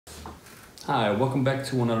Hi, welcome back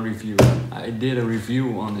to another review. I did a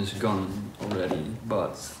review on this gun already,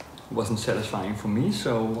 but it wasn't satisfying for me,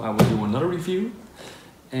 so I will do another review.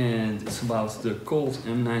 And it's about the Colt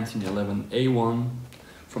M1911 A1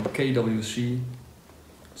 from KWC.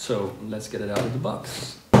 So let's get it out of the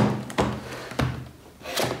box.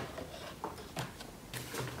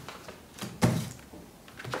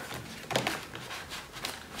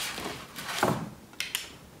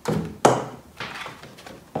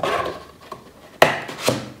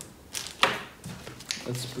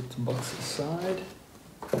 Let's put the box aside.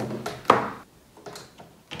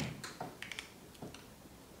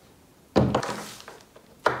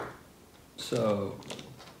 So,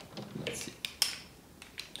 let's see.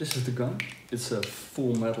 This is the gun. It's a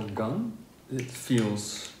full metal gun. It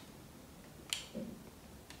feels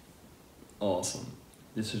awesome.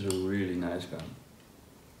 This is a really nice gun.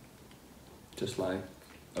 Just like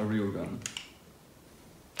a real gun.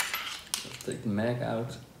 Let's take the mag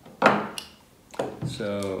out.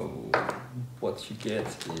 So what you get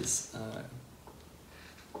is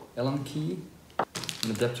Allen key,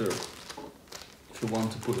 an adapter if you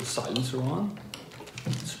want to put a silencer on.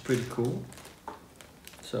 It's pretty cool.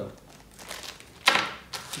 So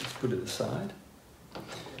let's put it aside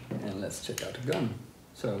and let's check out the gun.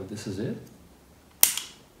 So this is it.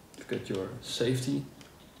 You've got your safety.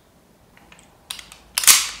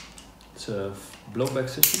 It's a blowback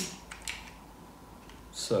system.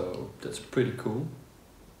 So that's pretty cool.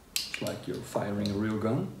 It's like you're firing a real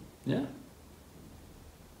gun. Yeah?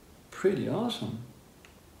 Pretty awesome.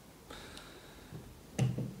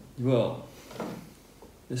 Well,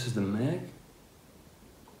 this is the mag.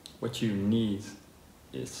 What you need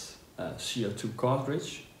is a CO2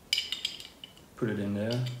 cartridge. Put it in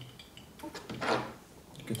there.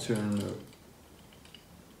 You can turn the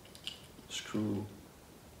screw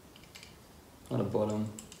on the bottom.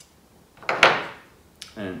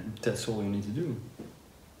 And that's all you need to do.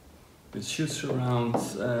 It shoots around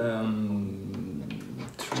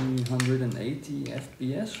 380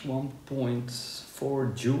 FPS,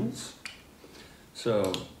 1.4 joules.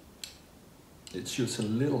 So it shoots a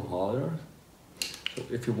little harder. So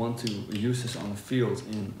if you want to use this on a field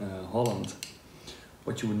in Holland,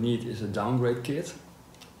 what you would need is a downgrade kit.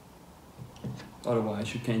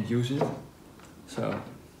 Otherwise you can't use it. So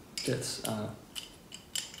that's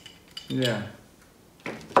yeah,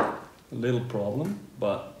 a little problem,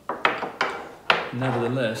 but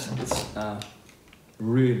nevertheless it's a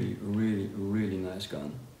really nice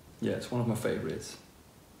gun. Yeah, it's one of my favorites.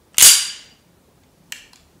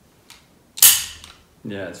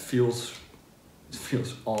 Yeah, it feels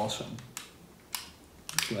awesome.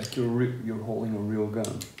 It's like you're holding a real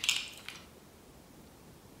gun.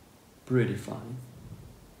 Pretty fun.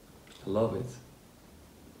 I love it.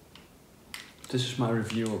 This is my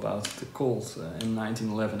review about the Colt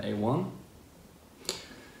M1911 A1.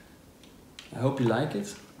 I hope you like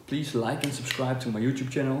it. Please like and subscribe to my YouTube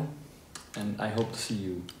channel. And I hope to see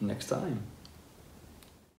you next time.